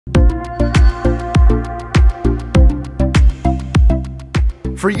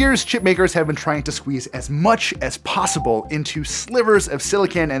For years, chip makers have been trying to squeeze as much as possible into slivers of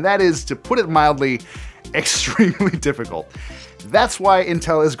silicon, and that is, to put it mildly, extremely difficult. That's why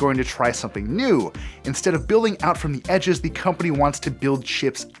Intel is going to try something new. Instead of building out from the edges, the company wants to build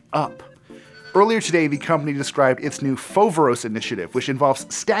chips up. Earlier today, the company described its new Foveros initiative, which involves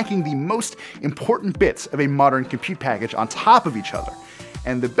stacking the most important bits of a modern compute package on top of each other.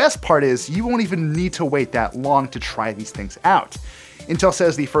 And the best part is, you won't even need to wait that long to try these things out. Intel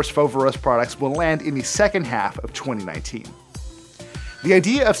says the first Foveros products will land in the second half of 2019. The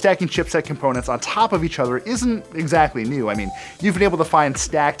idea of stacking chipset components on top of each other isn't exactly new. I mean, you've been able to find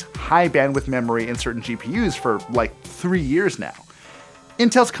stacked, high bandwidth memory in certain GPUs for like 3 years now.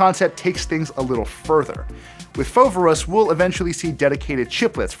 Intel's concept takes things a little further. With Foveros, we'll eventually see dedicated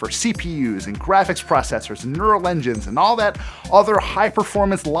chiplets for CPUs and graphics processors and neural engines and all that other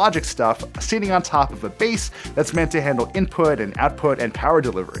high-performance logic stuff sitting on top of a base that's meant to handle input and output and power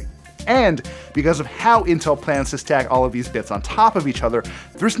delivery. And because of how Intel plans to stack all of these bits on top of each other,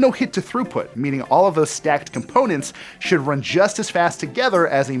 there's no hit to throughput, meaning all of those stacked components should run just as fast together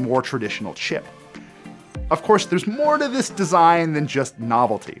as a more traditional chip. Of course, there's more to this design than just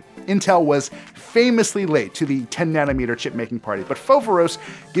novelty. Intel was famously late to the 10nm chip making party, but Foveros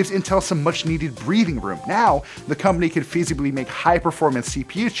gives Intel some much needed breathing room. Now, the company could feasibly make high-performance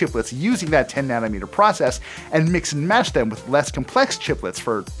CPU chiplets using that 10nm process and mix and match them with less complex chiplets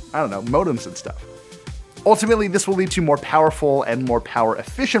for, I don't know, modems and stuff. Ultimately, this will lead to more powerful and more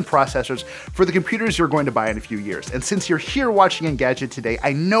power-efficient processors for the computers you're going to buy in a few years. And since you're here watching Engadget today,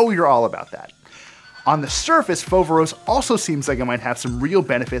 I know you're all about that. On the surface, Foveros also seems like it might have some real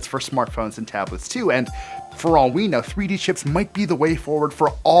benefits for smartphones and tablets too, and for all we know, 3D chips might be the way forward for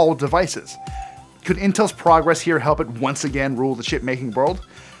all devices. Could Intel's progress here help it once again rule the chip-making world?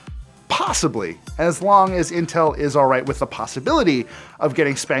 Possibly, as long as Intel is alright with the possibility of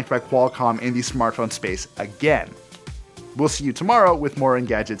getting spanked by Qualcomm in the smartphone space again. We'll see you tomorrow with more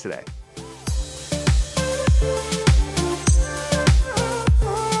Engadget Today.